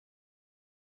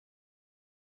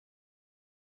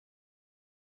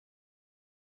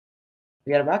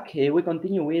We are back. We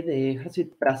continue with Harshit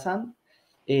Prasad.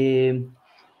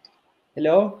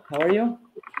 Hello, how are you?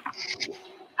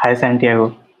 Hi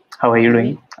Santiago, how are you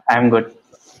doing? Okay. I'm good.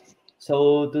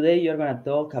 So today you're going to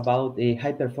talk about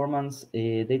high performance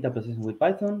data processing with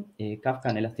Python, Kafka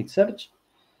and Elasticsearch.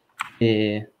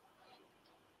 Uh,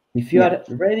 if you Yeah. are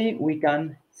ready, we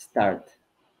can start.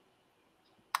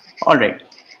 All right.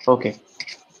 Okay.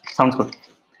 Sounds good.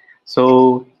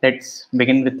 So let's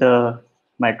begin with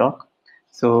my talk.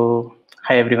 So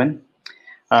hi everyone.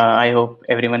 I hope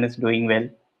everyone is doing well.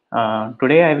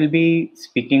 Today I will be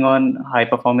speaking on high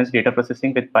performance data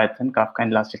processing with Python, Kafka,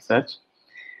 and Elasticsearch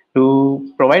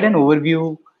to provide an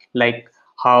overview, like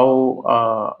how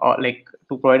like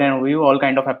to provide an overview all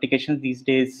kind of applications these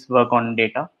days work on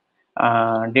data.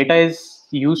 Data is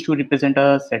used to represent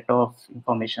a set of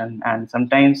information, and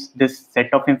sometimes this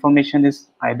set of information is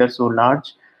either so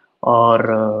large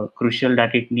or crucial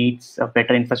that it needs a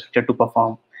better infrastructure to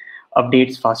perform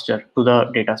updates faster to the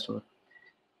data store.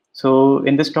 So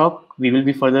in this talk we will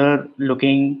be further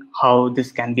looking how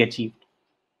this can be achieved.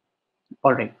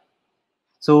 All right.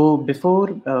 So before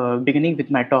beginning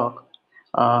with my talk,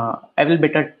 I will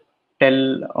better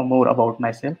tell more about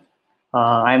myself.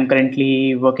 I am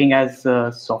currently working as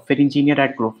a software engineer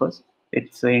at Grofers.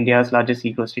 It's India's largest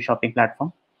e-grocery shopping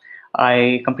platform.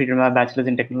 I completed my bachelor's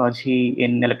in technology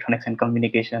in electronics and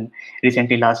communication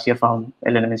recently last year from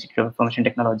LLM Institute of Information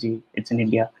Technology. It's in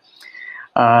India.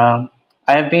 Um,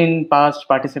 I have been past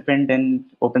participant in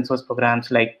open source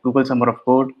programs like Google Summer of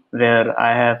Code, where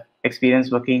I have experience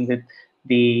working with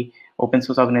the open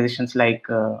source organizations like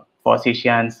FOSS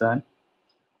Asia and CERN.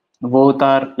 Both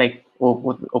are like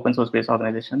open source based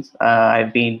organizations.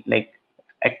 I've been like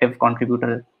active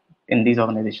contributor in these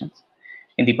organizations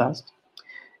in the past.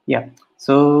 Yeah.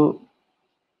 So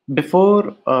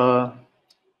before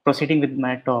proceeding with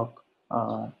my talk,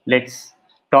 let's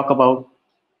talk about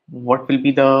what will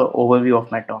be the overview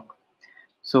of my talk.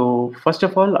 So first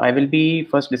of all, I will be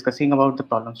first discussing about the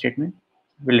problem statement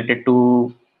related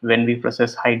to when we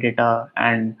process high data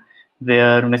and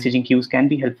where messaging queues can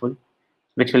be helpful,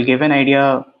 which will give an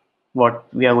idea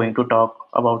what we are going to talk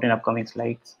about in upcoming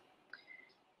slides.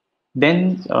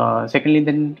 Then, secondly,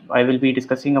 then I will be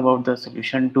discussing about the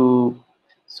solution to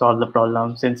solve the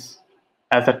problem. Since,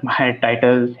 as at my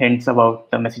title hints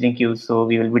about the messaging queues, so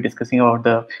we will be discussing about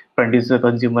the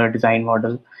producer-consumer design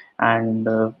model, and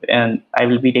I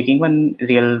will be taking one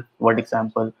real-world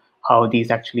example how these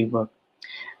actually work,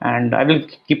 and I will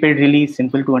keep it really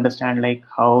simple to understand, like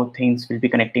how things will be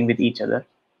connecting with each other.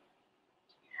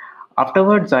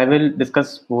 Afterwards, I will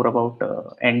discuss more about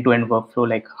end-to-end workflow,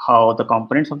 like how the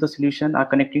components of the solution are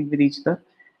connecting with each other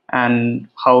and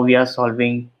how we are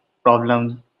solving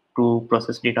problems to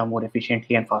process data more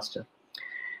efficiently and faster.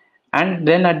 And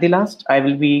then at the last, I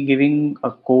will be giving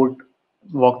a code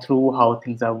walkthrough how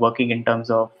things are working in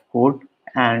terms of code,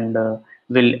 and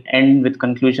will end with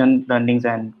conclusion, learnings,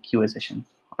 and QA session.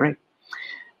 All right.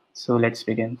 So let's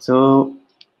begin. So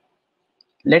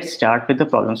let's start with the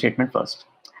problem statement first.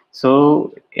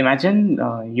 So imagine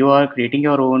you are creating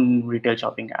your own retail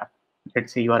shopping app.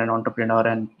 Let's say you are an entrepreneur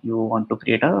and you want to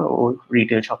create a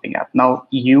retail shopping app. Now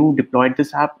you deployed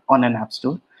this app on an app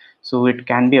store, so it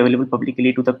can be available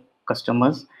publicly to the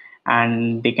customers,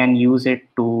 and they can use it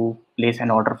to place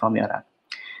an order from your app.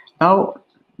 Now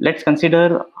let's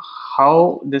consider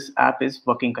how this app is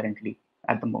working currently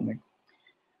at the moment.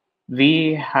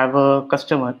 We have a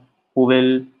customer who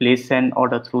will place an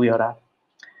order through your app.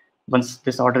 Once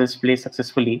this order is placed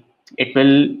successfully, it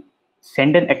will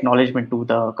send an acknowledgement to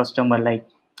the customer like,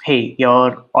 hey,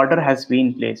 your order has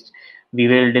been placed. We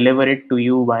will deliver it to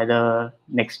you by the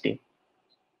next day.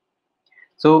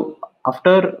 So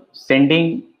after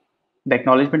sending the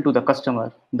acknowledgement to the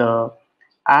customer, the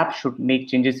app should make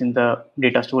changes in the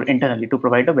data store internally to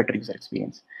provide a better user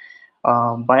experience.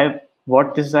 By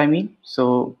what this I mean,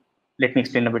 so let me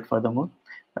explain a bit furthermore.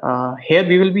 Here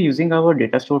we will be using our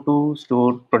data store to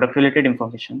store product related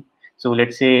information. So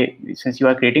let's say since you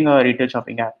are creating a retail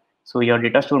shopping app, so your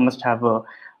data store must have a,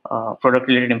 product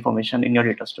related information in your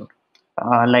data store.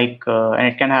 And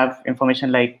it can have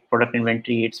information like product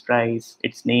inventory, its price,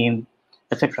 its name,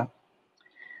 etc.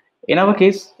 In our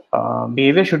case,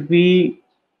 behavior should be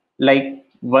like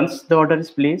once the order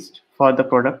is placed for the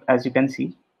product, as you can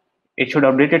see, it should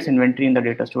update its inventory in the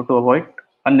data store to avoid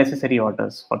unnecessary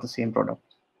orders for the same product.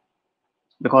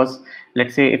 Because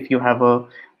let's say if you have a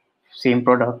same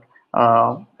product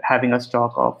having a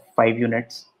stock of 5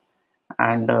 units,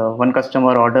 and one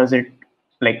customer orders it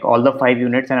like all the 5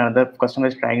 units, and another customer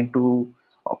is trying to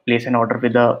place an order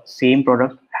with the same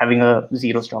product having a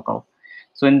zero stock out.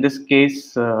 So in this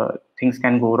case, things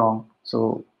can go wrong.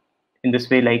 So in this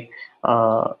way, like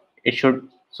it should.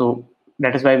 So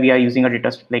that is why we are using a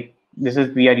data like this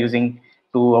is we are using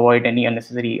to avoid any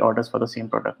unnecessary orders for the same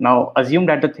product. Now assume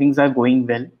that the things are going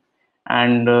well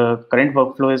and current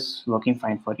workflow is working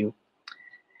fine for you.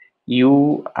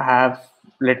 You have,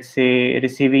 let's say,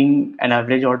 receiving an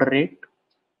average order rate,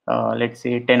 let's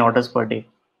say 10 orders per day.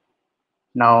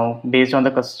 Now based on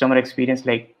the customer experience,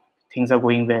 like things are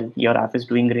going well, your app is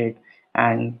doing great,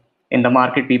 and in the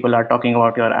market people are talking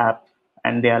about your app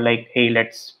and they are like, hey,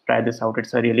 let's try this out,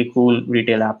 it's a really cool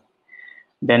retail app.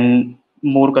 Then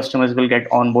more customers will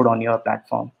get on board on your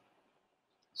platform.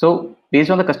 So based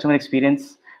on the customer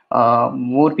experience,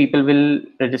 more people will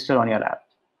register on your app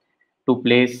to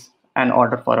place an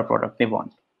order for a product they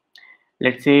want.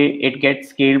 Let's say it gets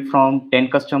scaled from 10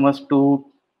 customers to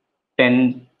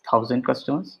 10,000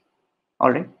 customers.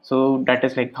 All right. So that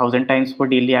is like 1,000 times for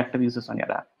daily active users on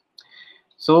your app.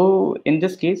 So in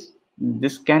this case,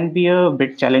 this can be a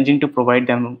bit challenging to provide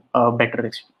them a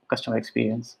better customer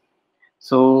experience.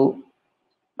 So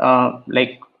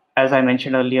like as I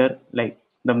mentioned earlier, like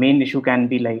the main issue can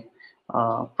be like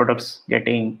products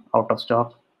getting out of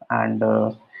stock and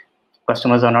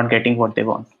customers are not getting what they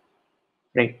want,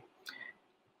 right?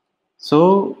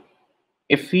 So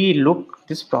if we look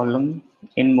this problem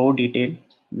in more detail,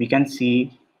 we can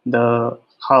see the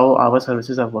how our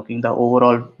services are working, the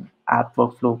overall app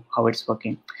workflow, how it's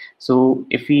working. So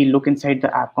if we look inside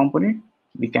the app component,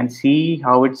 we can see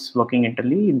how it's working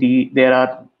internally. There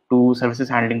are two services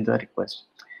handling the request.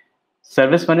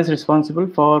 Service one is responsible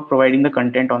for providing the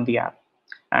content on the app,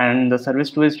 and the service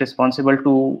two is responsible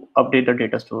to update the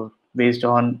data store based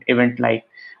on event like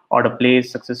order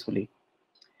placed successfully.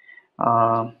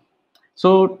 Uh,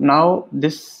 so now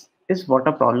this is what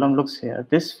a problem looks here.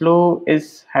 This flow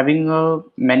is having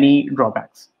many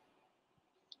drawbacks.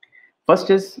 First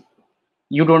is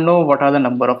you don't know what are the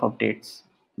number of updates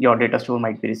your data store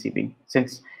might be receiving,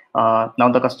 since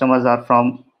now the customers are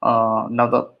from now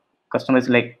the customer is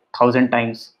like 1,000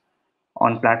 times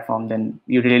on platform. Then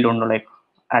you really don't know like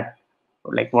at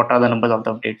like what are the numbers of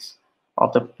the updates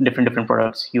of the different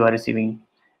products you are receiving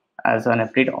as an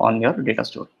update on your data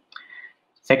store.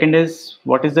 Second is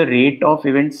what is the rate of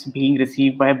events being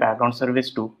received by background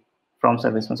service 2 from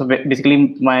service 1. So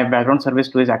basically my background service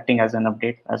 2 is acting as an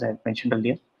update, as I mentioned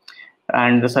earlier,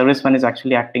 and the service 1 is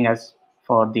actually acting as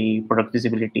for the product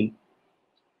visibility.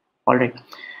 All right.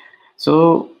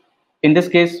 So in this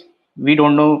case, we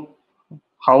don't know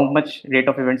how much rate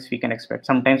of events we can expect.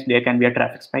 Sometimes there can be a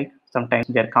traffic spike, sometimes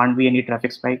there can't be any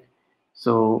traffic spike.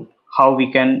 So how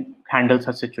we can handle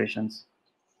such situations?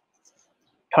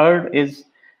 Third is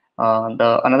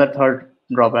the another third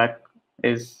drawback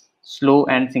is slow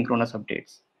and synchronous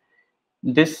updates.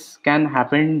 This can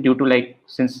happen due to like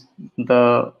since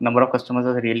the number of customers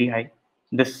is really high,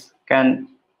 this can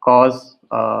cause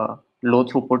low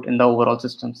throughput in the overall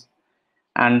systems,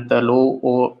 and the low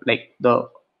or like the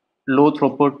low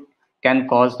throughput can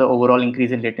cause the overall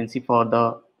increase in latency for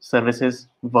the services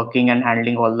working and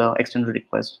handling all the external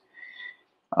requests.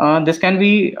 This can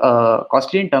be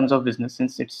costly in terms of business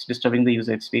since it's disturbing the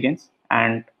user experience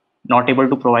and not able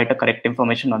to provide a correct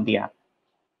information on the app.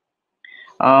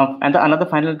 And the another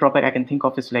final drawback I can think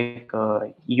of is like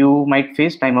you might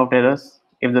face timeout errors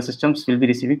if the systems will be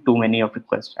receiving too many of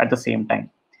requests at the same time.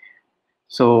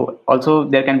 So also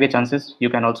there can be chances you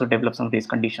can also develop some race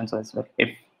conditions as well if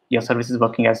your service is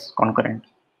working as concurrent.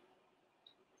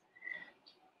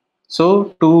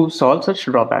 So to solve such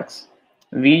drawbacks,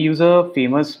 we use a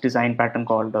famous design pattern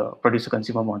called the producer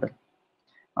consumer model.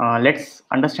 Let's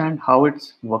understand how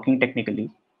it's working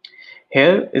technically.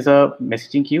 Here is a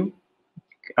messaging queue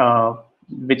uh,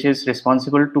 which is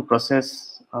responsible to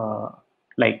process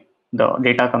like the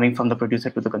data coming from the producer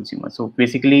to the consumer. So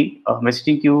basically, a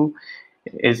messaging queue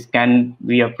is can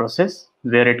be a process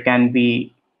where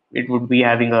it would be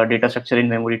having a data structure in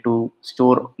memory to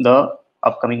store the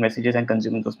upcoming messages and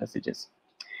consuming those messages.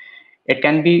 It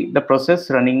can be the process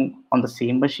running on the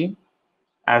same machine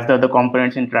as the other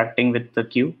components interacting with the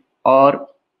queue, or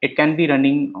it can be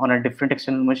running on a different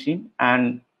external machine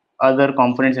and other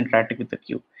components interacting with the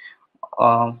queue.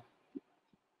 Uh,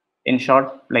 in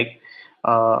short, like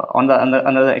on the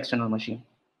another external machine.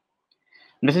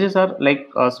 Messages are like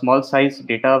a small size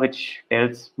data which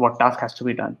tells what task has to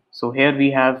be done. So here we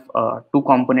have two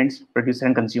components, producer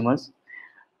and consumers.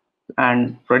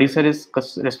 And producer is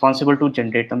responsible to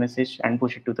generate the message and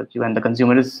push it to the queue, and the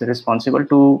consumer is responsible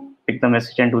to pick the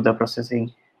message and do the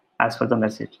processing as per the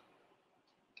message.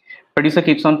 Producer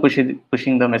keeps on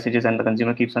pushing the messages and the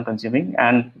consumer keeps on consuming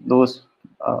and those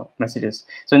messages.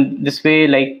 So in this way,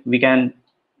 like we can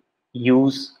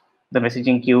use the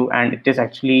messaging queue, and it is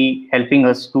actually helping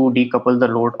us to decouple the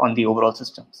load on the overall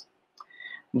systems.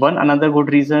 One another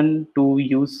good reason to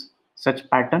use such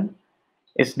pattern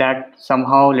is that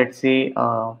somehow, let's say,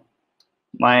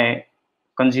 my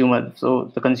consumers,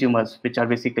 so the consumers which are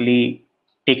basically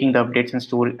taking the updates and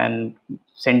store and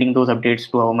sending those updates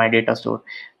to my data store,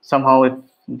 somehow if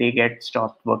they get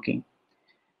stopped working,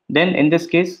 then in this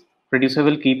case, producer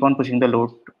will keep on pushing the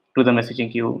load to the messaging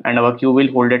queue, and our queue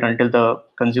will hold it until the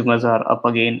consumers are up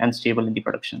again and stable in the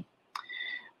production.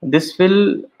 This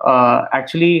will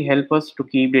actually help us to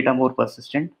keep data more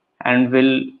persistent, and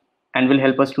will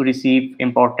help us to receive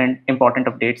important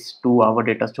updates to our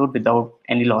data store without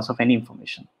any loss of any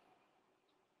information.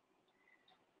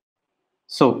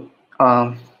 So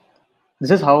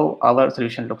this is how our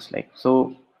solution looks like.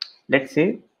 So let's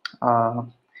say uh,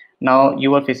 now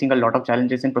you are facing a lot of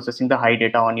challenges in processing the high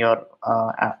data on your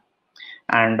app,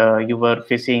 and you were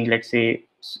facing, let's say,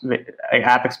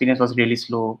 app experience was really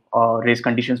slow, or race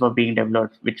conditions were being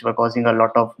developed which were causing a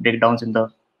lot of breakdowns in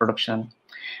the production.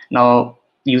 Now,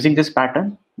 using this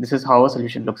pattern, this is how a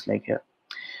solution looks like here.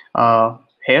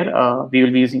 We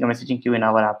will be using a messaging queue in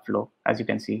our app flow, as you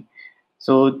can see.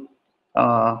 So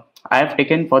I have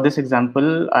taken, for this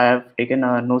example, I have taken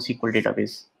a NoSQL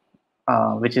database,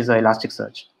 which is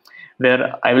Elasticsearch,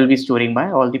 where I will be storing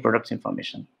my all the products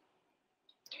information.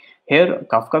 Here,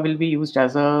 Kafka will be used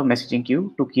as a messaging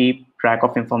queue to keep track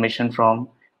of information from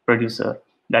producer,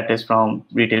 that is from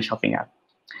retail shopping app.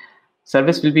 The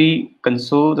service will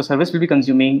be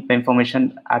consuming the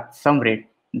information at some rate.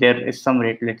 There is some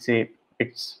rate, let's say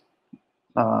it's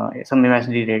some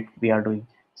imaginary rate we are doing,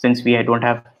 since we don't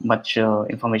have much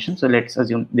information. So let's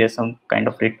assume there's some kind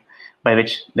of rate by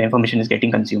which the information is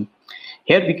getting consumed.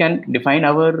 Here we can define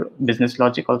our business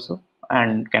logic also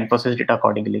and can process data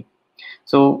accordingly.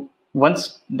 So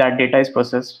once that data is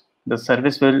processed, the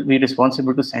service will be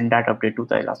responsible to send that update to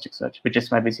the Elasticsearch, which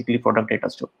is my basically product data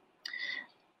store.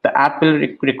 The app will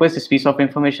request this piece of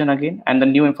information again, and the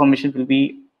new information will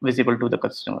be visible to the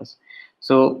customers.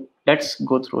 So let's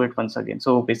go through it once again.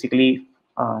 So basically,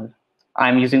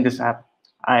 I'm using this app.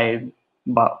 I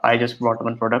just bought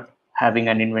one product having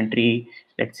an inventory,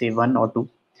 let's say 1 or 2.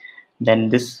 Then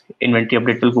this inventory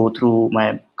update will go through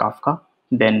my Kafka.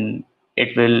 Then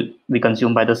it will be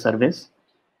consumed by the service.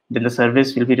 Then the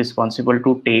service will be responsible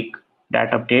to take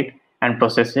that update and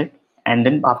process it. And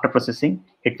then after processing,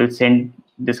 it will send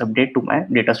this update to my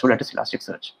data store, that is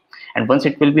Elasticsearch. And once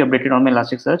it will be updated on my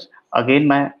Elasticsearch, again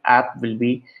my app will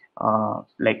be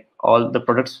like all the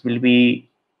products will be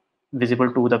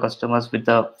visible to the customers with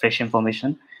the fresh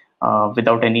information,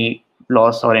 without any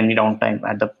loss or any downtime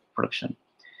at the production.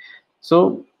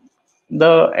 So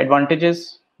the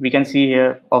advantages we can see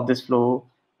here of this flow,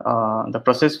 the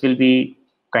process will be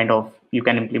kind of, you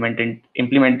can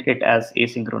implement it as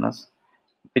asynchronous,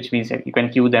 which means that you can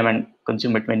queue them and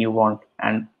consume it when you want,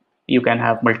 and you can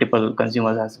have multiple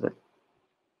consumers as well.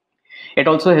 It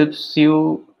also helps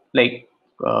you, like,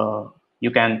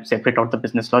 you can separate out the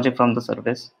business logic from the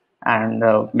service, and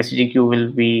messaging queue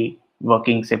will be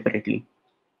working separately.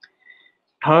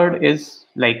 Third is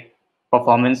like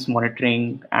performance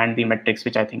monitoring and the metrics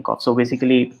which I think of. So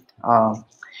basically,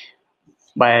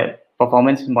 by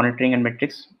performance monitoring and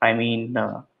metrics, I mean,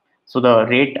 so the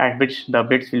rate at which the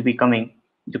bits will be coming,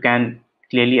 you can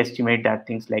clearly estimate that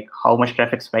things like how much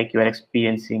traffic spike you are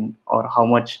experiencing, or how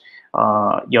much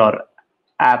your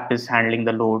app is handling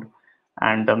the load.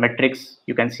 And the metrics,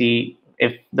 you can see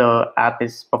if the app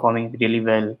is performing really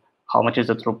well, how much is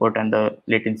the throughput and the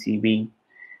latency being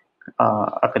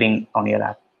occurring on your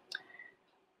app.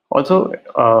 Also,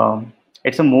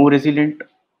 it's a more resilient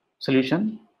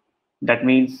solution. That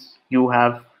means you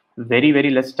have very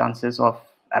less chances of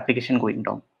application going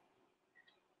down.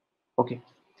 Okay,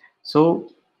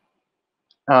 so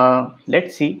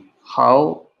let's see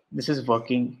how this is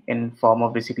working in form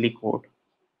of basically code.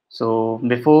 So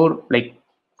before like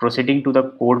proceeding to the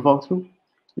code walkthrough,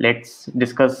 let's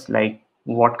discuss like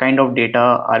what kind of data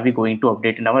are we going to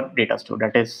update in our data store,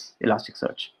 that is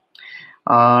Elasticsearch.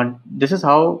 This is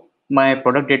how my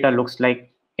product data looks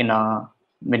like in my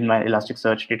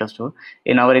Elasticsearch data store.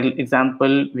 In our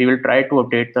example, we will try to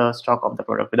update the stock of the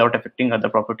product without affecting other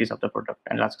properties of the product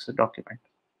and Elasticsearch document.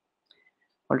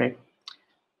 All right.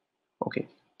 Okay.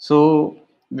 So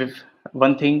with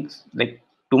one thing, like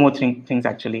two more things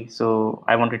actually. So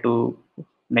I wanted to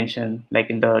mention, like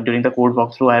during the code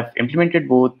walkthrough, I've implemented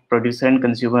both producer and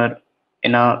consumer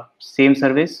in a same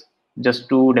service, just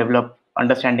to develop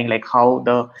understanding like how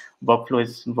the workflow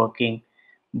is working.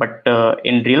 But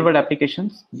in real world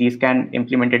applications, these can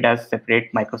implemented as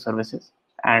separate microservices,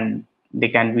 and they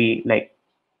can be like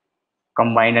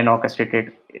combined and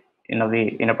orchestrated in a way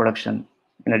in a production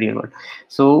in a real world.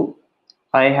 So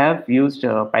I have used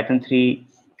Python 3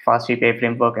 fast API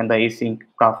framework and the async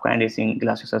Kafka and async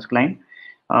Elasticsearch client.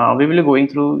 We will be going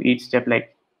through each step,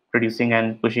 like producing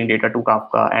and pushing data to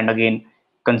Kafka and again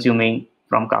consuming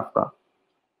from Kafka.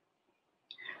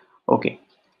 Okay,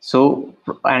 so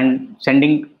and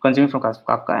consuming from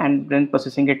Kafka and then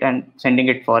processing it and sending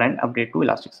it for an update to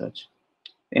Elasticsearch.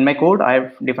 In my code,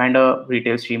 I've defined a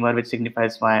retail streamer, which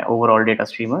signifies my overall data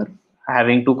streamer,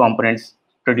 having two components,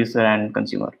 producer and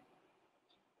consumer.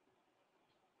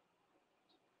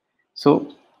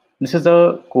 So this is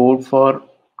the code for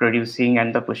producing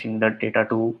and the pushing the data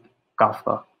to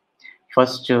Kafka.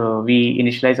 First, we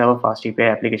initialize our fast API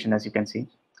application, as you can see.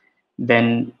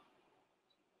 Then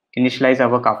initialize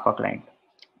our Kafka client.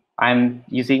 I'm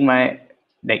using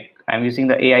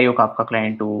the AIO Kafka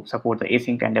client to support the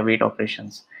async and await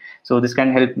operations. So this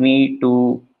can help me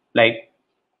to like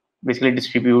basically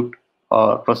distribute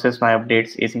or process my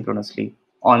updates asynchronously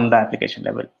on the application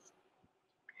level.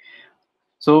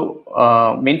 So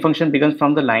main function begins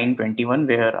from the line 21,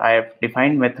 where I have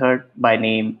defined method by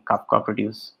name Kafka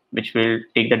produce, which will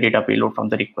take the data payload from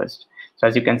the request. So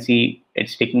as you can see,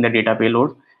 it's taking the data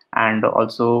payload and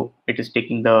also it is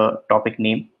taking the topic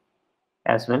name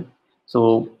as well.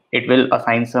 So it will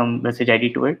assign some message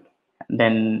ID to it. And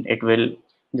then it will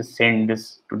just send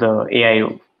this to the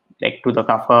AIO, like to the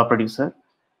Kafka producer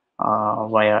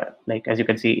via, like, as you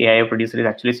can see, AIO producer is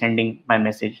actually sending my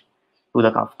message to the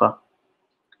Kafka.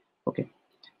 Okay,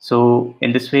 so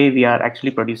in this way we are actually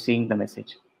producing the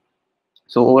message.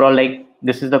 So overall, like,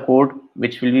 this is the code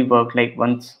which will be worked like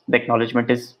once the acknowledgement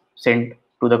is sent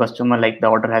to the customer, like the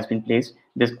order has been placed,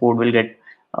 this code will get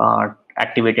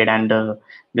activated, and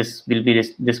this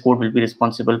code will be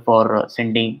responsible for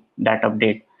sending that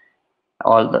update,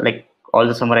 all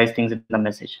the summarized things in the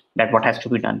message, that what has to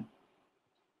be done.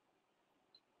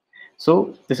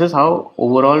 So this is how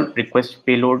overall request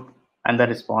payload and the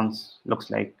response looks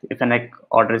like. If an like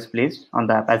order is placed on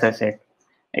the app, as I said,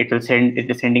 it is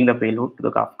sending the payload to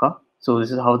the Kafka. So this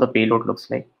is how the payload looks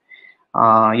like.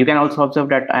 You can also observe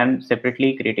that I am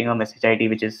separately creating a message ID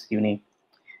which is unique.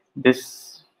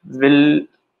 This will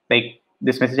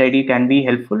this message ID can be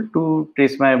helpful to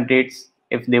trace my updates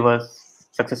if they were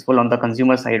successful on the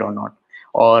consumer side or not,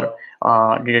 or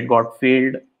did it got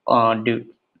failed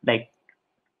like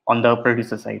on the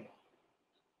producer side.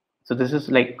 So this is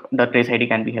like the trace ID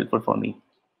can be helpful for me.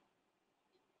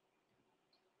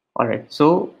 All right,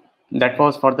 so that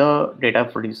was for the data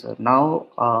producer.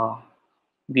 Now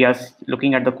we are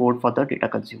looking at the code for the data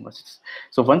consumers.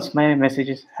 So once my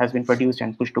message has been produced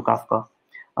and pushed to Kafka,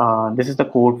 this is the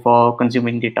code for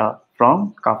consuming data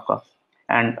from Kafka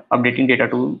and updating data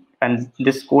to, and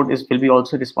this code will be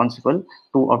also responsible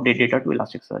to update data to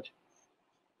Elasticsearch.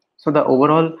 So the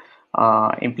overall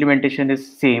implementation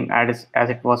is same as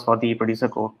it was for the producer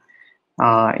code.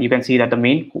 You can see that the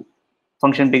main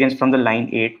function begins from the line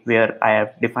 8, where I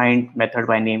have defined method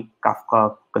by name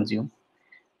Kafka consume.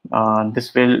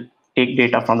 This will take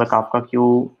data from the Kafka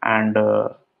queue, and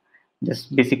this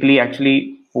basically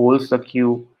actually polls the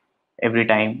queue every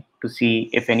time to see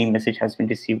if any message has been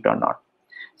received or not.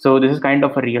 So this is kind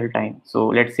of a real time. So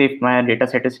let's say if my data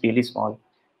set is really small,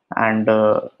 and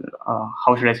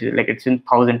how should I say, like it's in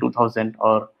 1000, 2000,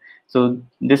 or so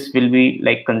this will be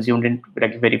like consumed in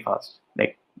like very fast,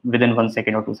 like within 1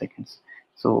 second or 2 seconds.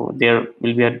 So there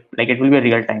will be it will be a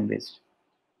real time based.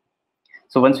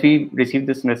 So once we receive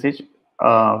this message,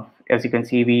 as you can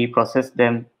see, we process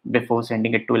them before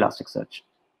sending it to Elasticsearch.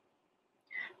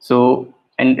 So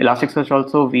in Elasticsearch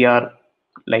also, we are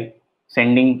like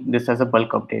sending this as a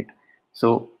bulk update.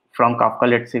 So from Kafka,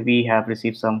 let's say we have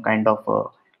received some kind of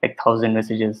like 1000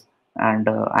 messages, and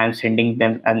I'm sending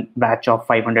them a batch of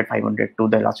 500 to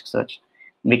the Elasticsearch,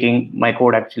 making my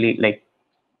code actually like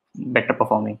better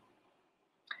performing.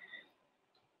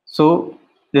 So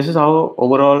this is how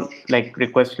overall like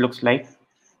request looks like,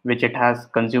 which it has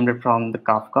consumed it from the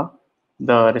Kafka.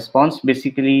 The response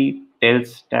basically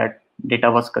tells that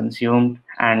data was consumed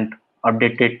and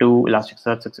updated to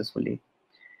Elasticsearch successfully.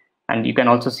 And you can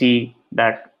also see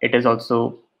that it is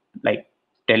also like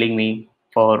telling me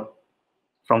from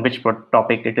which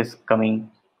topic it is coming,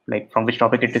 like from which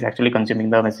topic it is actually consuming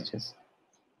the messages.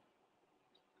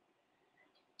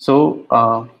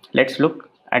 So let's look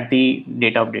at the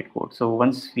data update code. So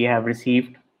once we have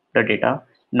received the data,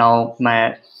 now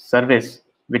my service,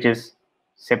 which is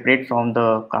separate from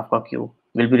the Kafka queue,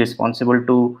 will be responsible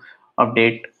to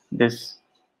update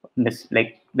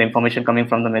like the information coming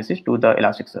from the message to the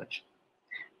Elasticsearch.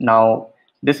 Now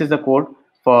this is the code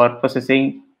for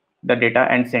processing the data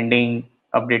and sending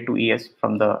update to ES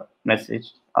from the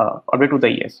message, update to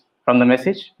the ES. From the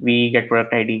message, we get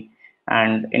product ID.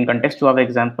 And in context to our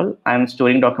example, I'm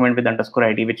storing document with underscore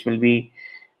ID, which will be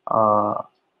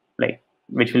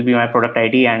which will be my product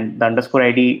ID, and the underscore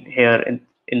ID here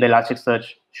in the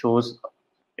Elasticsearch shows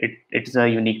it's a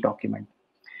unique document.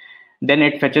 Then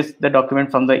it fetches the document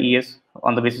from the ES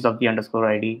on the basis of the underscore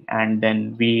ID, and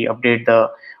then we update the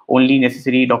only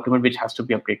necessary document which has to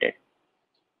be updated.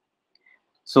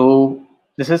 So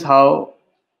this is how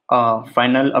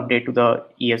final update to the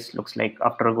ES looks like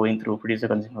after going through producer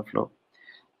consumer flow.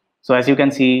 So as you can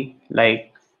see,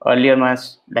 like earlier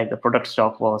like the product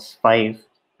stock was 5,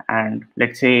 and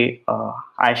let's say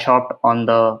I shopped on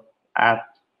the app,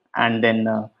 and then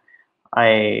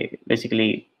I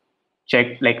basically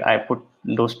checked, like I put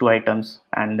those 2 items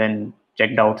and then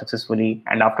checked out successfully,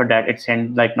 and after that it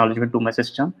sent the acknowledgement to my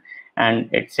system, and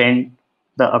it sent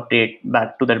the update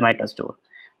back to the my data store.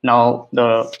 Now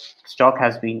the stock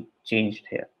has been changed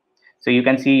here, so you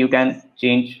can see you can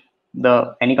change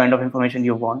the any kind of information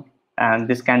you want, and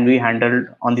this can be handled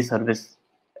on the service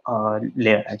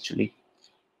layer actually.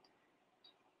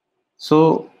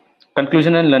 So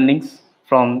conclusion and learnings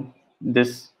from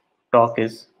this talk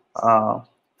is,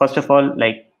 first of all,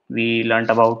 like we learned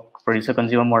about producer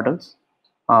consumer models,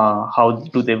 how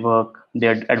do they work,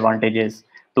 their advantages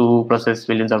to process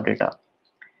billions of data.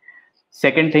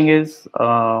 Second thing is,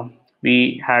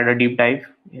 we had a deep dive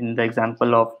in the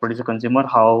example of producer consumer,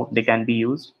 how they can be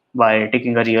used by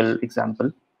taking a real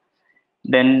example.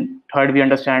 Then third, we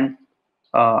understood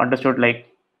like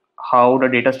how the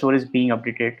data store is being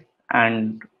updated,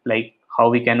 and like how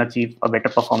we can achieve a better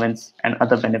performance and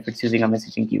other benefits using a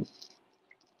messaging queue.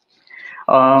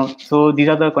 So these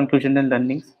are the conclusion and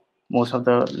learnings. Most of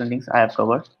the learnings I have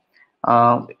covered.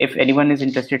 If anyone is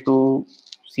interested to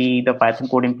see the Python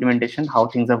code implementation, how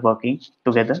things are working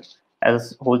together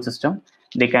as a whole system,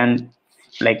 they can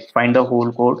like find the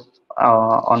whole code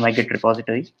on my Git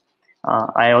repository.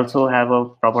 I also have a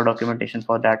proper documentation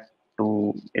for that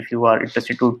to, if you are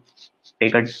interested to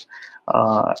take a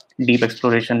deep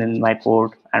exploration in my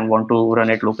code and want to run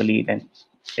it locally, then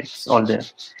it's all there.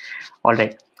 All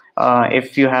right.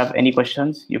 If you have any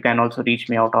questions, you can also reach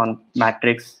me out on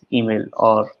Matrix, email,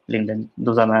 or LinkedIn.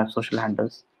 Those are my social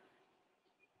handles.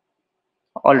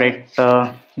 All right.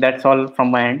 That's all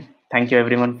from my end. Thank you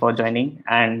everyone for joining,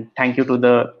 and thank you to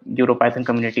the EuroPython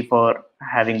community for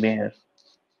having me here.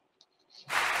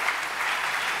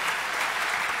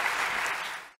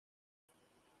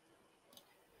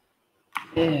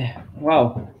 Yeah,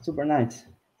 wow, super nice.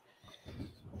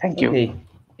 Thank you.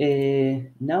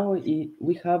 Okay, now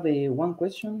we have one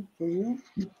question for you.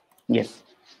 Yes.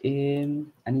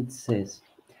 And it says,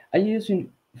 are you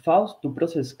using Faust to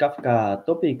process Kafka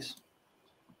topics?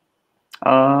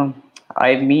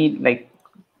 I mean like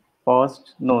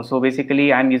Fast, no. So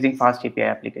basically, I'm using Fast API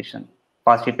application,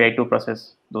 Fast API to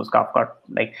process those Kafka.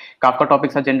 Like Kafka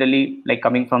topics are generally like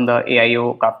coming from the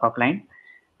AIO Kafka client,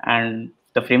 and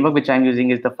the framework which I'm using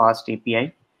is the Fast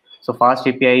API. So Fast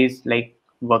API is like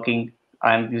working.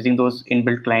 I'm using those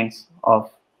inbuilt clients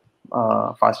of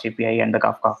Fast API and the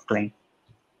Kafka client,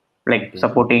 like Okay.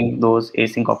 supporting those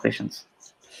async operations.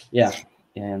 Yeah,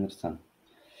 I understand.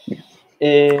 Yeah.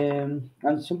 And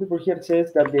some people here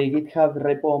says that the GitHub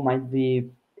repo might be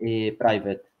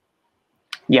private.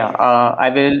 Yeah, I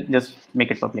will just make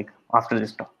it public after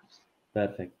this talk.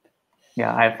 Perfect.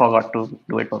 Yeah, I forgot to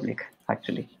do it public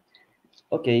actually.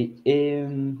 Okay.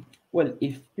 Well,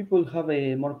 if people have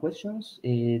more questions,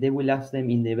 they will ask them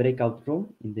in the breakout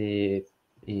room in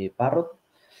the Parrot.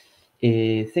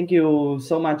 Thank you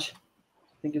so much.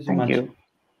 Thank you so Thank much. you.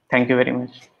 Thank you very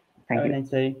much. Thank Have a you. nice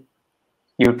day.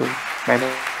 You too. Bye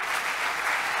bye.